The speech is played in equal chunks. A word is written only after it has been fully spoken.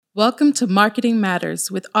Welcome to Marketing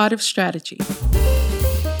Matters with Art of Strategy.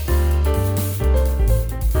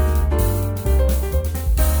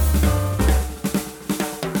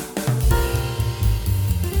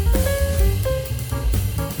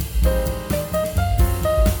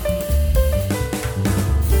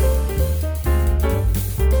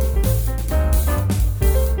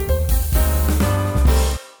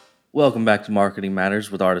 Welcome back to Marketing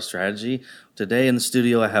Matters with Art of Strategy. Today in the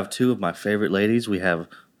studio I have two of my favorite ladies. We have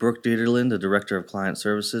Brooke Dieterlin, the Director of Client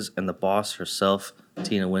Services, and the boss herself,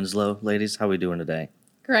 Tina Winslow. Ladies, how are we doing today?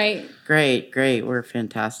 Great. We're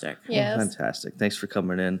fantastic. Yes. Fantastic. Thanks for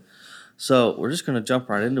coming in. So we're just going to jump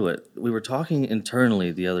right into it. We were talking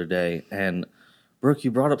internally the other day, and Brooke, you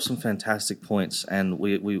brought up some fantastic points, and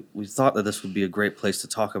we thought that this would be a great place to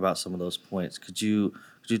talk about some of those points. Could you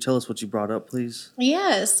tell us what you brought up, please?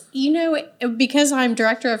 Yes. Because I'm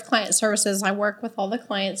Director of Client Services, I work with all the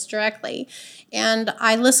clients directly. And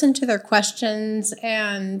I listen to their questions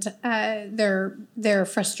and their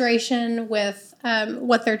frustration with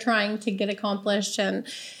what they're trying to get accomplished. And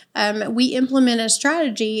we implement a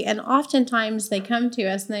strategy, and oftentimes they come to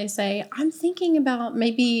us and they say, I'm thinking about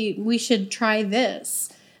maybe we should try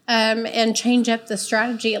this. And change up the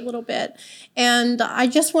strategy a little bit. And I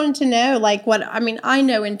just wanted to know, I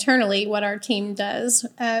know internally what our team does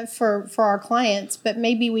for our clients, but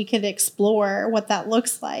maybe we could explore what that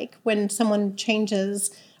looks like when someone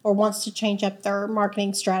changes or wants to change up their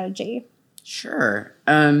marketing strategy. Sure.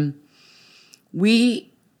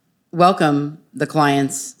 We welcome the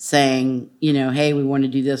clients saying, hey, we want to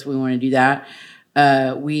do this, we want to do that.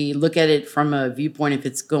 We look at it from a viewpoint if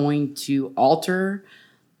it's going to alter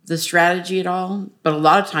the strategy at all, but a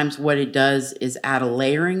lot of times what it does is add a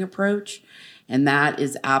layering approach, and that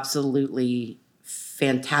is absolutely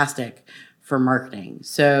fantastic for marketing.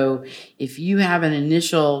 So if you have an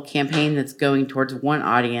initial campaign that's going towards one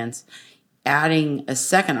audience, adding a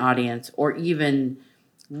second audience or even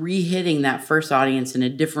re-hitting that first audience in a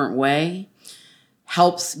different way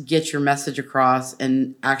helps get your message across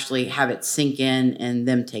and actually have it sink in and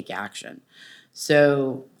them take action.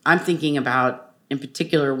 So I'm thinking about, in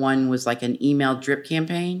particular, one was like an email drip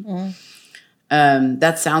campaign. Mm-hmm.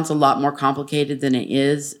 That sounds a lot more complicated than it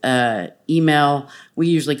is. Email, we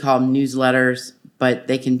usually call them newsletters, but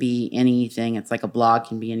they can be anything. It's like a blog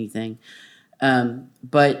can be anything.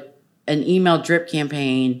 But an email drip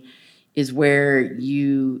campaign is where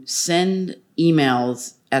you send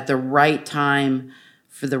emails at the right time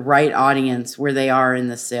for the right audience where they are in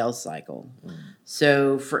the sales cycle. Mm-hmm.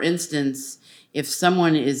 So, for instance, if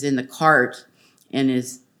someone is in the cart and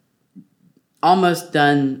is almost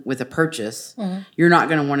done with a purchase, mm-hmm. you're not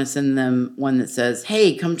going to want to send them one that says,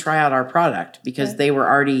 hey, come try out our product, because they were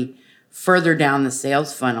already further down the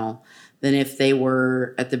sales funnel than if they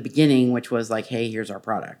were at the beginning, which was like, hey, here's our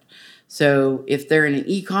product. So if they're in an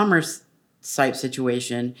e-commerce type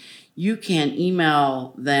situation, you can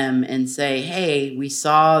email them and say, hey, we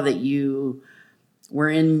saw that you were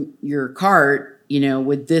in your cart,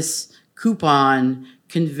 with this coupon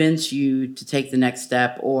convince you to take the next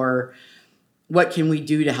step, or what can we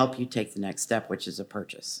do to help you take the next step, which is a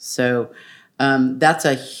purchase. So that's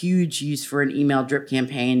a huge use for an email drip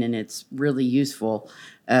campaign, and it's really useful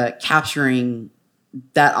capturing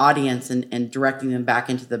that audience and directing them back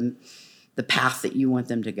into the path that you want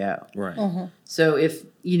them to go. Right. Mm-hmm. So if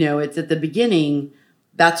it's at the beginning,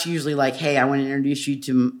 that's usually like, hey, I want to introduce you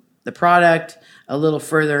to the product. A little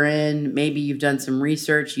further in, maybe you've done some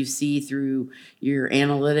research, you see through your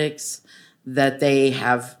analytics that they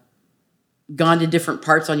have gone to different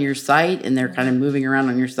parts on your site and they're kind of moving around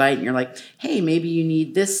on your site, and you're like, hey, maybe you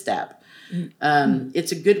need this step.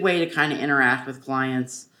 It's a good way to kind of interact with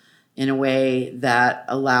clients in a way that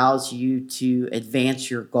allows you to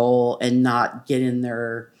advance your goal and not get in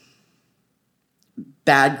their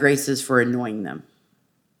bad graces for annoying them.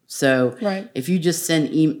 So if you just send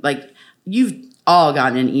you've all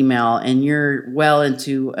gotten an email and you're well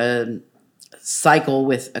into a cycle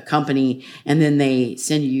with a company, and then they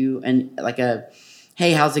send you a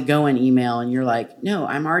hey, how's it going email, and you're like, no,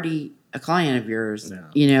 I'm already a client of yours.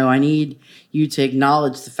 Yeah. I need you to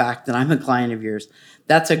acknowledge the fact that I'm a client of yours.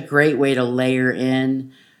 That's a great way to layer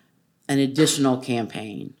in an additional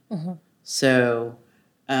campaign. Mm-hmm. So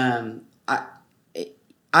I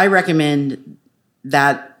recommend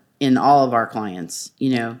that in all of our clients,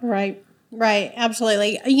 Right,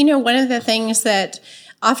 absolutely. One of the things that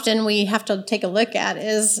often we have to take a look at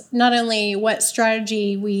is not only what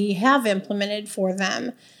strategy we have implemented for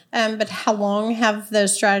them, but how long have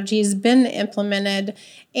those strategies been implemented?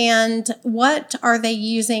 And what are they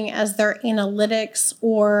using as their analytics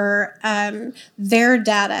or their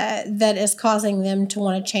data that is causing them to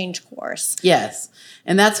want to change course? Yes.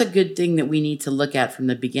 And that's a good thing that we need to look at from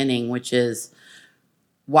the beginning, which is,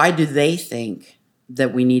 why do they think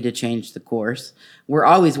that we need to change the course? We're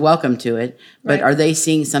always welcome to it, but Right. are they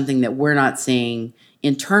seeing something that we're not seeing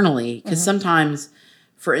internally? Because sometimes,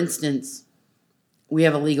 for instance, we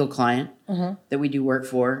have a legal client that we do work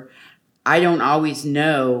for. I don't always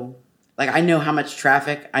know, like, I know how much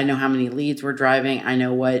traffic, I know how many leads we're driving, I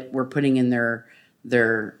know what we're putting in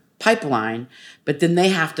their pipeline, but then they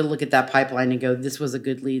have to look at that pipeline and go, this was a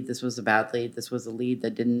good lead, this was a bad lead, this was a lead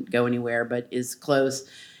that didn't go anywhere but is close.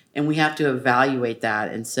 And we have to evaluate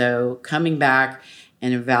that. And so coming back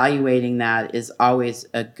and evaluating that is always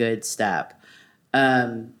a good step.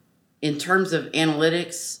 In terms of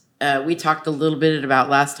analytics, we talked a little bit about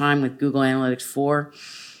last time with Google Analytics 4.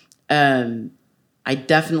 I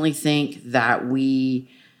definitely think that we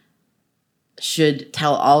should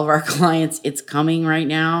tell all of our clients it's coming right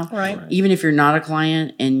now. Right. Even if you're not a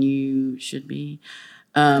client, and you should be.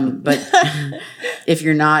 But if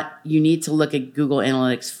you're not, you need to look at Google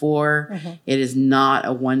Analytics 4. It is not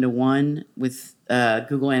a one-to-one with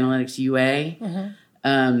Google Analytics UA.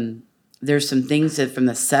 There's some things that from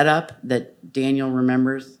the setup that Daniel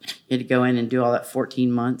remembers, you had to go in and do all that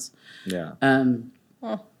 14 months. Yeah.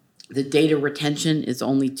 The data retention is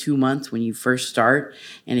only 2 months when you first start.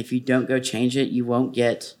 And if you don't go change it, you won't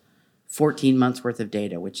get 14 months worth of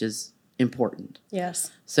data, which is important.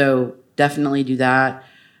 Yes. So definitely do that.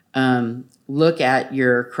 Look at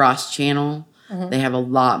your cross-channel. They have a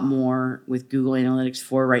lot more with Google Analytics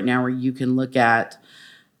 4 right now, where you can look at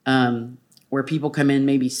where people come in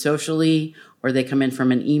maybe socially, or they come in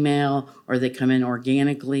from an email, or they come in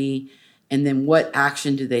organically. And then what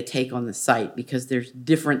action do they take on the site? Because there's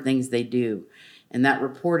different things they do. And that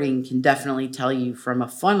reporting can definitely tell you from a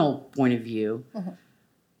funnel point of view,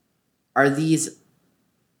 are these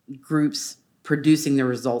groups producing the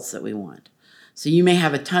results that we want? So you may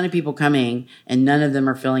have a ton of people coming and none of them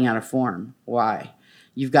are filling out a form. Why?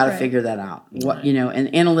 You've got to Right. figure that out. What, you know, and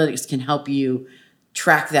analytics can help you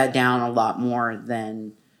track that down a lot more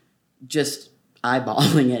than just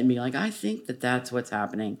eyeballing it and be like, I think that that's what's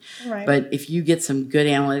happening. Right. But if you get some good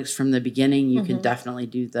analytics from the beginning, you can definitely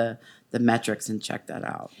do the metrics and check that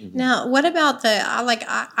out. Now, what about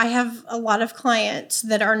I have a lot of clients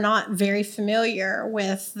that are not very familiar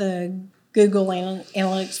with the Google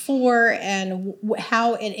Analytics 4 and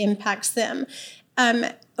how it impacts them.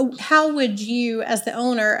 How would you, as the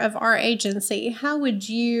owner of our agency, how would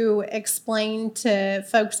you explain to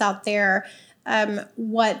folks out there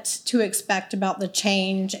what to expect about the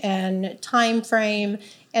change and time frame?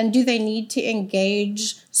 And do they need to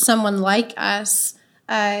engage someone like us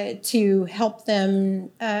to help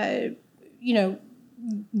them,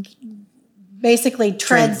 basically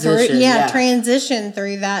transition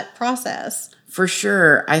through that process? For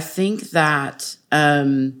sure. I think that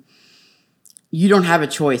you don't have a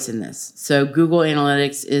choice in this. So Google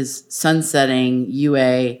Analytics is sunsetting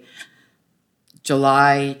UA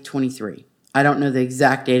July 23. I don't know the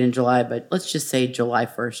exact date in July, but let's just say July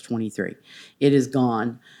 1st, 23. It is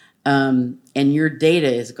gone. And your data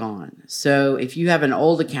is gone. So if you have an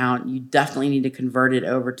old account, you definitely need to convert it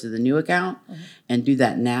over to the new account and do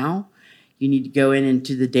that now. You need to go in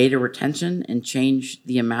into the data retention and change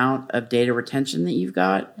the amount of data retention that you've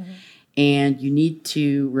got. And you need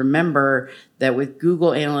to remember that with Google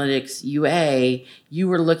Analytics UA, you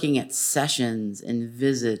were looking at sessions and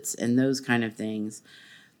visits and those kind of things.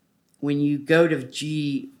 When you go to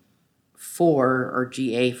G4 or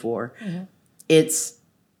GA4, it's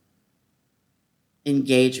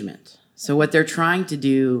engagement. So what they're trying to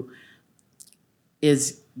do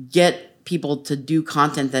is get people to do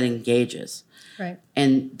content that engages. Right.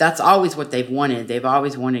 And that's always what they've wanted. They've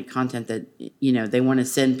always wanted content that, they want to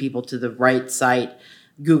send people to the right site.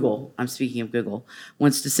 Google, I'm speaking of Google,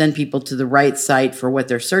 wants to send people to the right site for what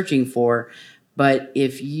they're searching for. But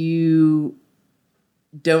if you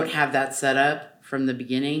don't have that set up from the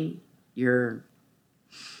beginning, you're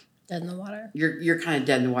Dead in the water. You're kind of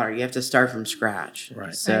dead in the water. You have to start from scratch.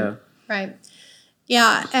 Right. So Right.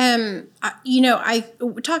 Yeah.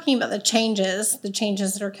 Talking about the changes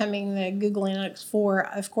that are coming, the Google Analytics 4,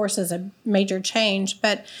 of course, is a major change.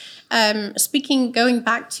 But going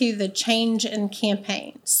back to the change in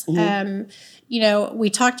campaigns, we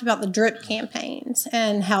talked about the drip campaigns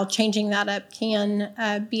and how changing that up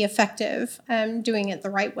can be effective, doing it the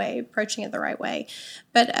right way, approaching it the right way.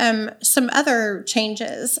 But some other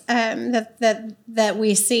changes that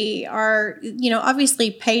we see are, obviously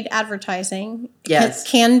paid advertising Yes.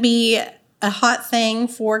 can be a hot thing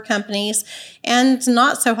for companies and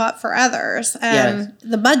not so hot for others. Yes.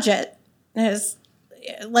 The budget is,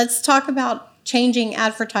 let's talk about changing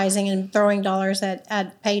advertising and throwing dollars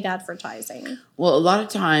at paid advertising. Well, a lot of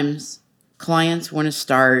times clients want to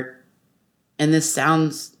start, and this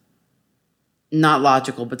sounds not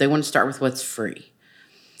logical, but they want to start with what's free.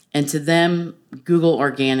 And to them, Google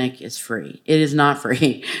Organic is free. It is not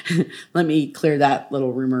free. Let me clear that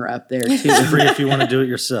little rumor up there too. It's free if you want to do it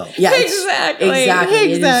yourself. Yeah, Exactly.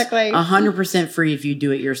 Exactly. It is 100% free if you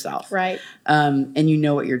do it yourself. Right. And you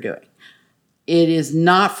know what you're doing. It is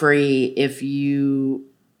not free if you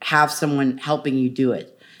have someone helping you do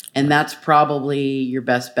it. And that's probably your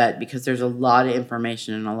best bet because there's a lot of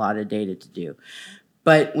information and a lot of data to do.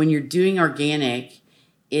 But when you're doing organic,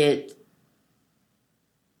 it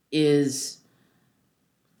is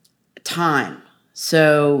time.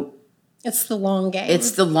 So It's the long game.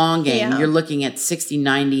 it's the long game. Yeah. You're looking at 60,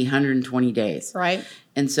 90, 120 days. right.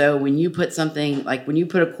 And so when you put something, like when you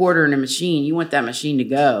put a quarter in a machine, you want that machine to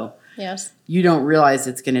go. Yes. You don't realize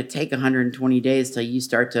it's going to take 120 days till you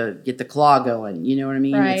start to get the claw going. You know what I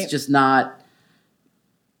mean? Right. It's just not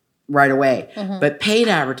right away. But paid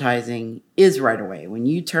advertising is right away. When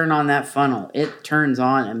you turn on that funnel, it turns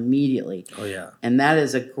on immediately. Oh yeah. And that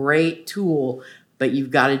is a great tool, but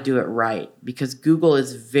you've got to do it right because Google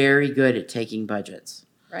is very good at taking budgets.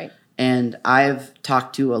 Right. And I've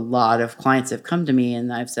talked to a lot of clients that have come to me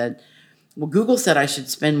and I've said, well, Google said I should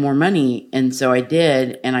spend more money. And so I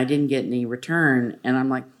did, and I didn't get any return. And I'm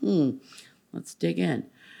like, let's dig in.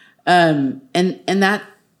 And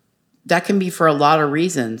that can be for a lot of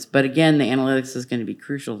reasons. But again, the analytics is going to be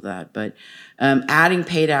crucial to that. But adding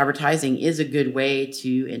paid advertising is a good way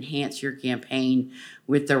to enhance your campaign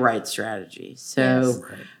with the right strategy. So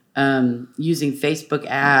using Facebook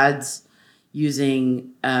ads,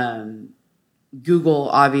 using Google,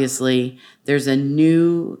 obviously, there's a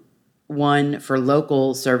new one for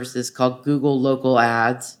local services called Google Local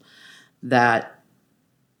Ads that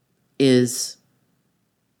is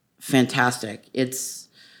fantastic. It's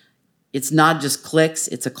not just clicks,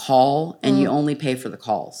 it's a call and you only pay for the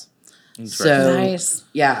calls. So Nice.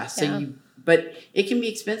 yeah, so Yeah. but it can be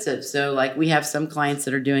expensive. So like we have some clients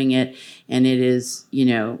that are doing it and it is,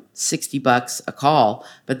 $60 a call,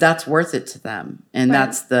 but that's worth it to them. And Right.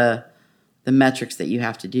 that's the metrics that you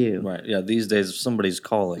have to do. Right. Yeah. These days, if somebody's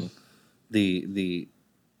calling, the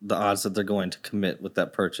odds that they're going to commit with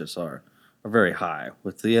that purchase are very high.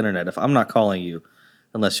 With the internet, if I'm not calling you,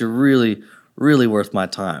 unless you're really, really worth my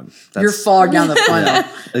time, You're far down the funnel.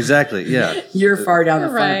 Yeah, exactly. Yeah. You're far down the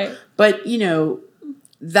funnel. Right. But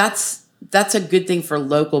that's a good thing for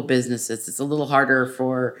local businesses. It's a little harder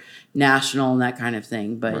for national and that kind of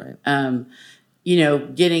thing. But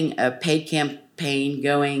getting a paid campaign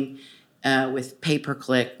going with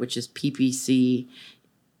pay-per-click, which is PPC,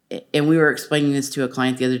 and we were explaining this to a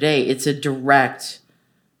client the other day, it's a direct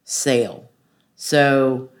sale.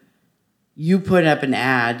 So you put up an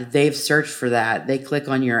ad, they've searched for that, they click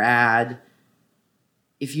on your ad.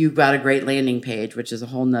 If you've got a great landing page, which is a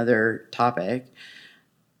whole nother topic,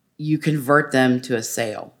 you convert them to a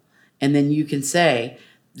sale. And then you can say,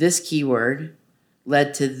 this keyword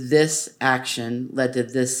led to this action, led to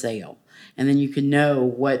this sale. And then you can know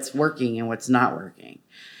what's working and what's not working.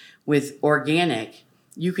 With organic,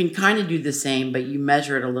 you can kind of do the same, but you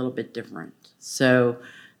measure it a little bit different. So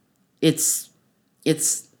it's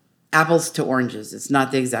apples to oranges. It's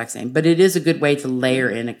not the exact same, but it is a good way to layer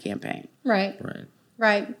in a campaign. Right. Right.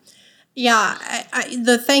 Right. Yeah.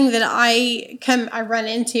 The thing that I run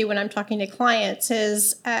into when I'm talking to clients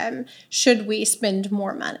is, should we spend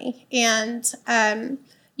more money? And,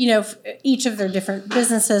 each of their different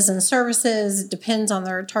businesses and services depends on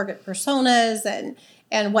their target personas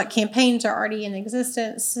and what campaigns are already in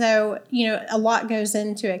existence. So, a lot goes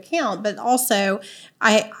into account, but also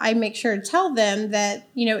I make sure to tell them that,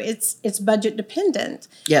 it's budget dependent.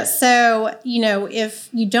 Yes. So, if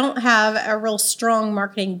you don't have a real strong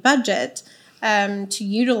marketing budget to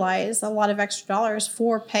utilize a lot of extra dollars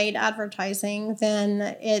for paid advertising, then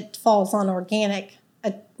it falls on organic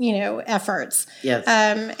efforts. Yes.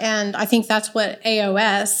 And I think that's what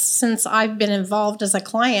AOS, since I've been involved as a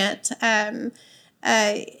client,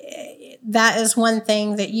 that is one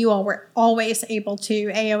thing that you all were always able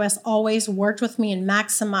to. AOS always worked with me and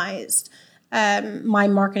maximized my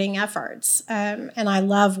marketing efforts. And I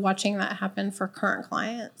love watching that happen for current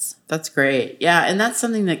clients. That's great. Yeah, and that's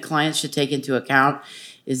something that clients should take into account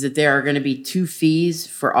is that there are going to be 2 fees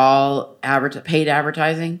for all paid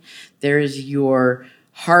advertising. There's your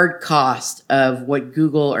hard cost of what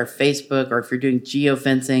Google or Facebook, or if you're doing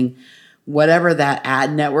geofencing, whatever that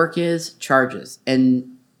ad network is, charges.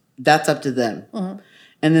 And that's up to them.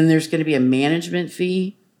 And then there's going to be a management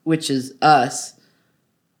fee, which is us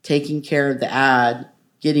taking care of the ad,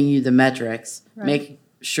 getting you the metrics, making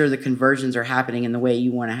sure the conversions are happening in the way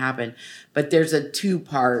you want to happen. But there's a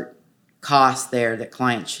 2-part cost there that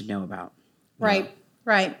clients should know about. Right.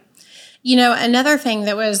 You know, another thing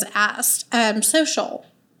that was asked, social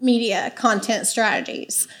media content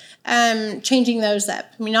strategies, changing those up.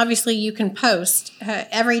 I mean, obviously you can post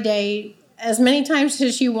every day as many times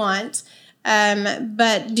as you want,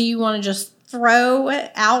 but do you want to just throw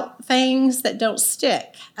out things that don't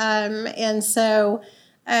stick? And so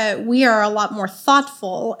we are a lot more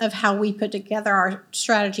thoughtful of how we put together our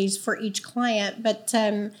strategies for each client. But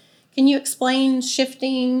can you explain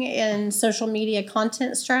shifting in social media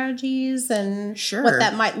content strategies and what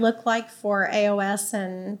that might look like for AOS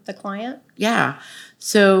and the client? Yeah.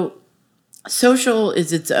 So social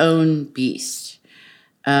is its own beast.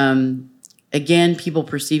 Again, people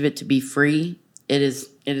perceive it to be free. It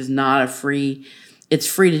is not a free. It's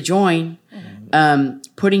free to join.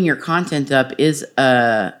 Putting your content up is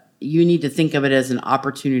you need to think of it as an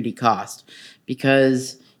opportunity cost,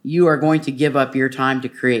 because you are going to give up your time to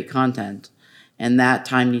create content, and that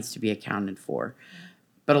time needs to be accounted for.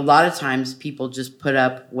 But a lot of times people just put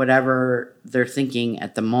up whatever they're thinking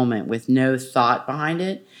at the moment with no thought behind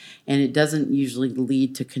it, and it doesn't usually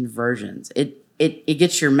lead to conversions. It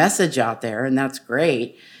gets your message out there, and that's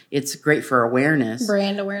great. It's great for awareness.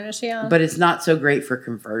 Brand awareness, yeah. But it's not so great for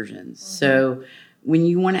conversions. So when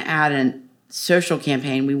you want to add a social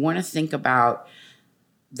campaign, we want to think about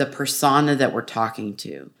the persona that we're talking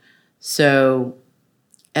to. So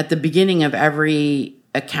at the beginning of every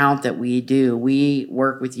account that we do, we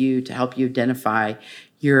work with you to help you identify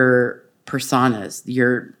your personas,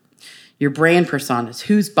 your brand personas.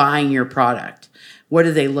 Who's buying your product? What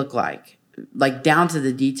do they look like? Like down to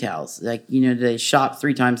the details. Like, do they shop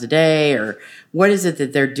 3 times a day? Or what is it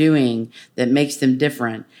that they're doing that makes them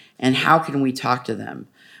different? And how can we talk to them?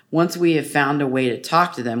 Once we have found a way to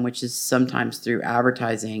talk to them, which is sometimes through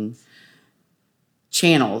advertising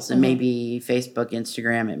channels, it may be Facebook,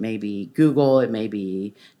 Instagram, it may be Google, it may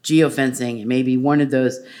be geofencing, it may be one of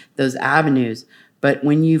those avenues. But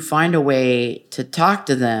when you find a way to talk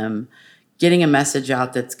to them, getting a message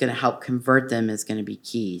out that's going to help convert them is going to be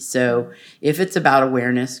key. So if it's about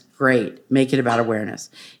awareness, great, make it about awareness.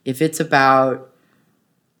 If it's about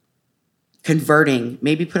converting,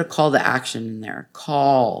 maybe put a call to action in there.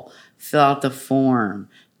 Call, fill out the form,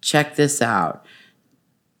 check this out,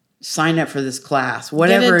 sign up for this class,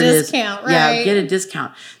 whatever it is. Get a discount, right? Yeah, get a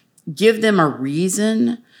discount. Give them a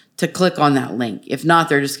reason to click on that link. If not,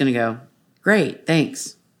 they're just going to go, great,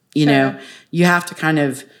 thanks. You know, you have to kind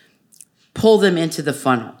of pull them into the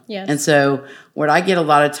funnel. Yes. And so what I get a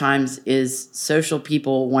lot of times is social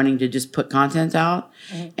people wanting to just put content out,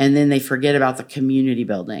 and then they forget about the community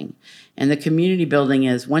building. And the community building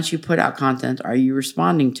is, once you put out content, are you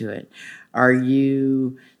responding to it? Are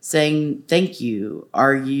you saying thank you?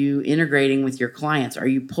 Are you integrating with your clients? Are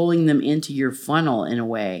you pulling them into your funnel in a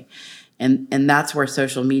way? And that's where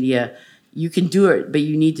social media, you can do it, but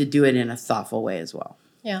you need to do it in a thoughtful way as well.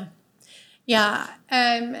 Yeah. Yeah.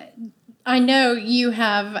 I know you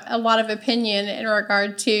have a lot of opinion in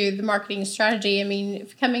regard to the marketing strategy. I mean,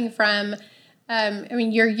 coming from,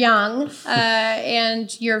 you're young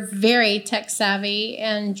and you're very tech savvy,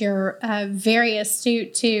 and you're very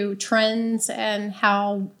astute to trends and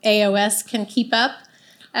how AOS can keep up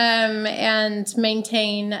and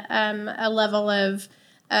maintain a level of,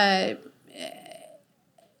 I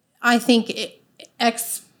think,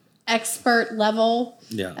 expert level.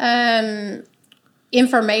 Yeah.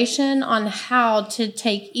 Information on how to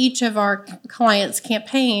take each of our clients'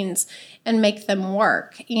 campaigns and make them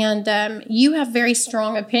work. And you have very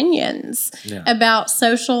strong opinions about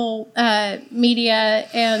social media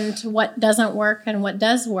and what doesn't work and what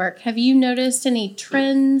does work. Have you noticed any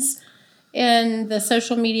trends in the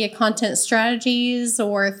social media content strategies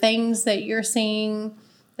or things that you're seeing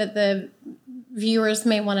that the viewers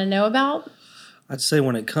may want to know about? I'd say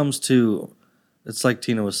when it comes to, it's like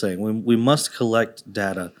Tina was saying, we must collect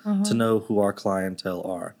data to know who our clientele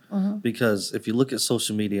are. Because if you look at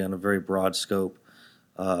social media in a very broad scope,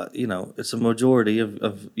 it's a majority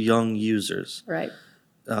of young users. Right.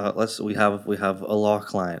 We have a law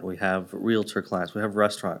client, we have realtor clients, we have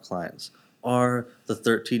restaurant clients. Are the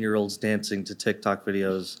 13-year-olds dancing to TikTok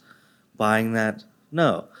videos buying that?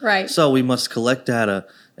 No. Right. So we must collect data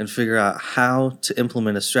and figure out how to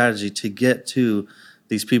implement a strategy to get to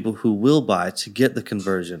these people who will buy, to get the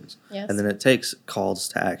conversions. Yes. And then it takes calls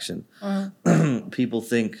to action. People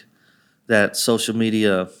think that social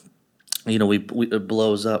media, it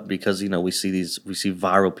blows up because, we see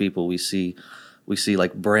viral people, we see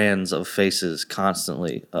like brands of faces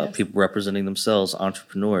constantly, Yes. people representing themselves,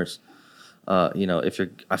 entrepreneurs.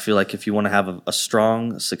 I feel like if you want to have a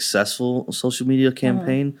strong, successful social media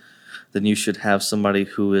campaign, then you should have somebody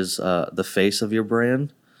who is the face of your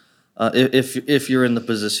brand. If you're in the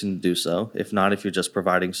position to do so. If not, if you're just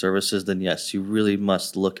providing services, then yes, you really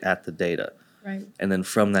must look at the data. Right. And then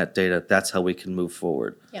from that data, that's how we can move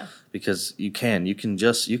forward. Yeah. Because you can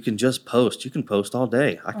just post. You can post all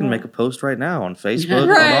day. I can make a post right now on Facebook,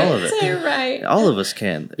 on all of it. Right. All of us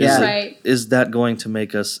can. Yeah. Right. Is that going to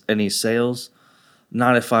make us any sales?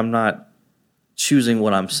 Not if I'm not choosing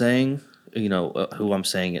what I'm saying, who I'm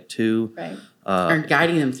saying it to. Right. Or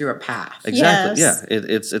guiding them through a path. Exactly. Yes. Yeah.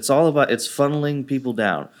 It's all about funneling people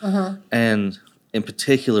down. And in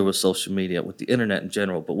particular with social media, with the internet in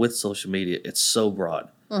general, but with social media, it's so broad.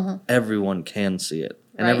 Everyone can see it,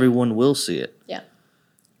 and Right. everyone will see it. Yeah.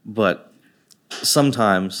 But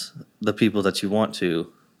sometimes the people that you want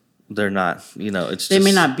to, they're not. It's They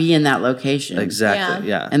may not be in that location. exactly.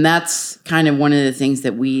 Yeah. And that's kind of one of the things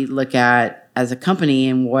that we look at as a company,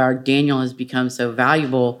 and where Daniel has become so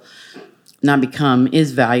valuable,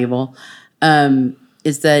 is valuable,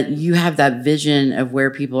 is that you have that vision of where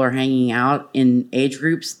people are hanging out in age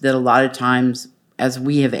groups that a lot of times, as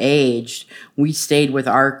we have aged, we stayed with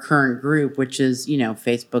our current group, which is,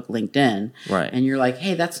 Facebook, LinkedIn. Right. And you're like,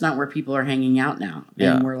 hey, that's not where people are hanging out now.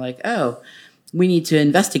 Yeah. And we're like, oh, we need to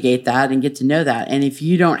investigate that and get to know that. And if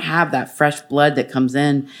you don't have that fresh blood that comes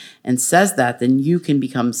in and says that, then you can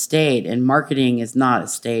become staid. And marketing is not a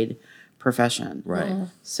staid profession. Right.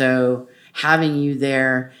 So having you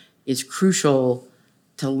there is crucial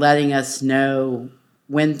to letting us know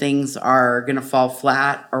when things are going to fall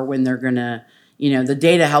flat or when they're going to, the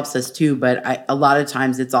data helps us too, but a lot of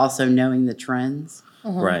times it's also knowing the trends.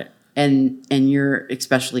 Right. And you're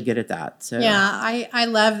especially good at that. So Yeah, I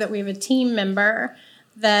love that we have a team member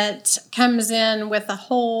that comes in with a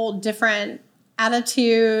whole different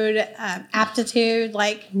attitude, aptitude,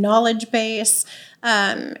 like knowledge base.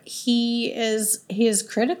 He is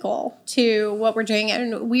critical to what we're doing.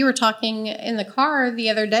 And we were talking in the car the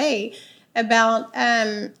other day about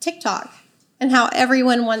TikTok and how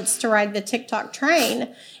everyone wants to ride the TikTok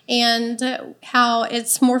train and how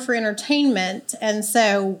it's more for entertainment. And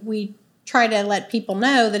so we try to let people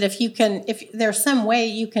know that if there's some way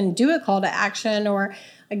you can do a call to action or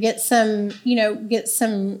get some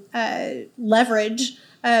leverage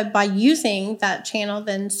by using that channel,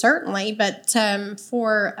 then certainly. But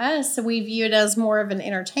for us, we view it as more of an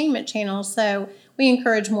entertainment channel. So we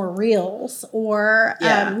encourage more Reels or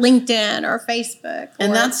LinkedIn or Facebook.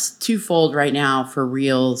 And that's twofold right now for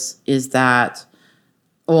Reels is that,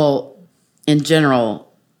 well, in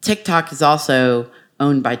general, TikTok is also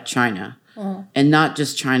owned by China. And not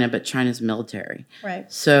just China, but China's military.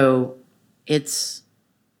 Right. So it's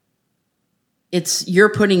you're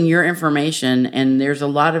putting your information, and there's a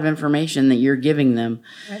lot of information that you're giving them.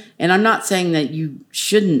 Right. And I'm not saying that you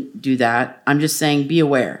shouldn't do that. I'm just saying be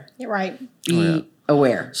aware. Right. Be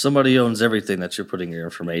aware. Somebody owns everything that you're putting your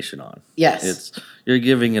information on. Yes. You're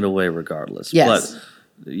giving it away regardless. Yes.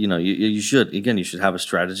 But you should have a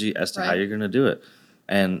strategy as to how Right. you're going to do it.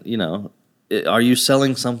 And are you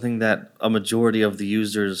selling something that a majority of the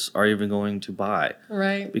users are even going to buy?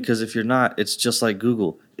 Right. Because if you're not, it's just like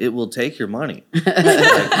Google. It will take your money.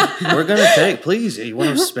 We're going to take, please, you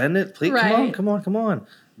want to spend it? Please, Right. come on.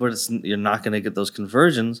 But you're not going to get those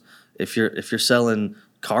conversions if you're selling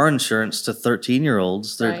car insurance to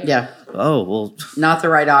 13-year-olds. Right. Yeah. Oh, well, Not the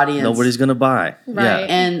right audience. nobody's going to buy. Right. Yeah.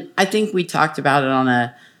 And I think we talked about it on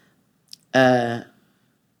a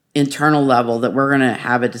internal level that we're going to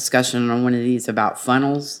have a discussion on one of these about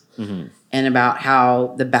funnels and about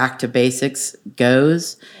how the back to basics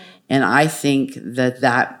goes. And I think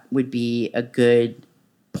that would be a good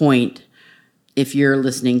point if you're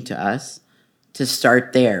listening to us to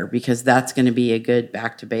start there, because that's going to be a good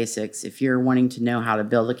back to basics. If you're wanting to know how to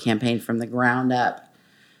build a campaign from the ground up,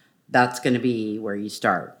 that's going to be where you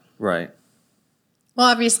start. Right. Well,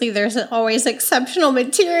 obviously, there's always exceptional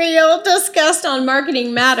material discussed on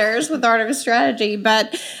Marketing Matters with Art of Strategy.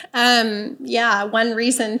 But one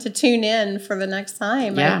reason to tune in for the next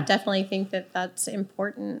time. Yeah. I definitely think that that's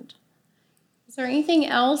important. Is there anything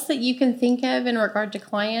else that you can think of in regard to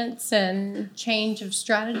clients and change of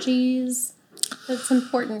strategies that's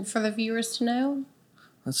important for the viewers to know?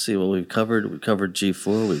 Let's see what we've covered. We've covered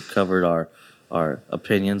G4. We've covered our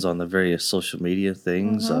opinions on the various social media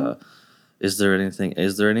things. Is there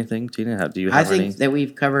anything, Tina? Do you I have any? think that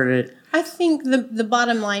we've covered it. I think the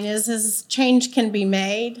bottom line is change can be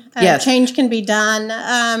made. Yes. Change can be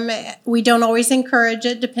done. We don't always encourage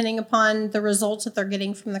it depending upon the results that they're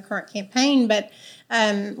getting from the current campaign, but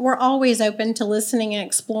we're always open to listening and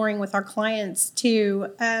exploring with our clients to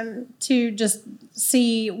just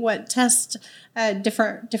see what test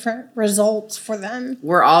different results for them.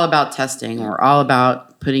 We're all about testing. We're all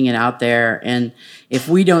about putting it out there. And if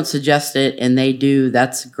we don't suggest it and they do,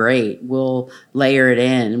 that's great. We'll layer it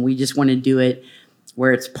in. We just want to do it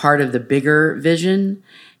where it's part of the bigger vision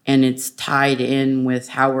and it's tied in with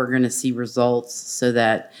how we're going to see results so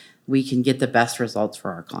that we can get the best results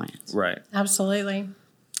for our clients. Right. Absolutely.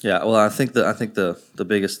 Yeah, well, I think the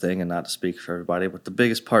biggest thing, and not to speak for everybody, but the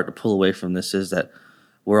biggest part to pull away from this is that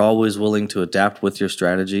we're always willing to adapt with your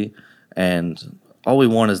strategy, and all we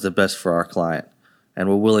want is the best for our client, and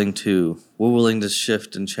we're willing to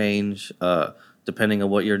shift and change depending on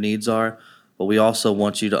what your needs are. But we also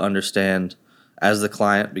want you to understand as the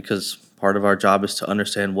client, because part of our job is to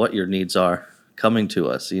understand what your needs are coming to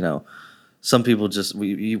us. You know, some people just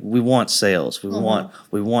we want sales,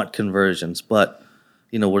 we want conversions, but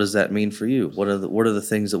you know, what does that mean for you? What are the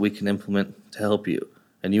things that we can implement to help you?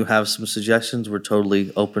 And you have some suggestions. We're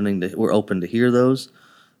totally we're open to hear those,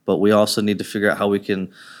 but we also need to figure out how we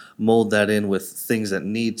can mold that in with things that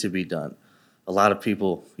need to be done. A lot of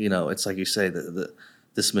people, you know, it's like you say,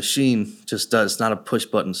 this machine just does, it's not a push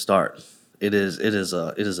button start. It is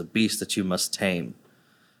a beast that you must tame,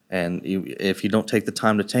 and if you don't take the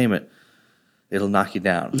time to tame it, it'll knock you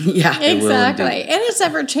down. Yeah, Exactly. And it's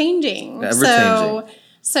ever changing.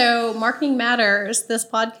 So Marketing Matters, this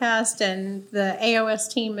podcast, and the AOS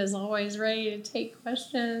team is always ready to take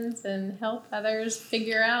questions and help others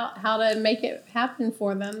figure out how to make it happen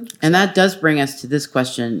for them. And that does bring us to this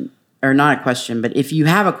question, or not a question, but if you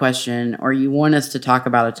have a question or you want us to talk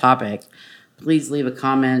about a topic, please leave a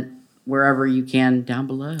comment wherever you can down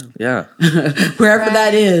below. Yeah. Wherever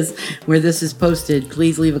that is, where this is posted,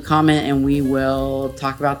 please leave a comment and we will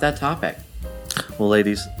talk about that topic. Well,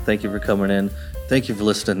 ladies, thank you for coming in. Thank you for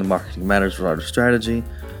listening to Marketing Matters with Art of Strategy.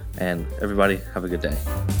 And everybody, have a good day.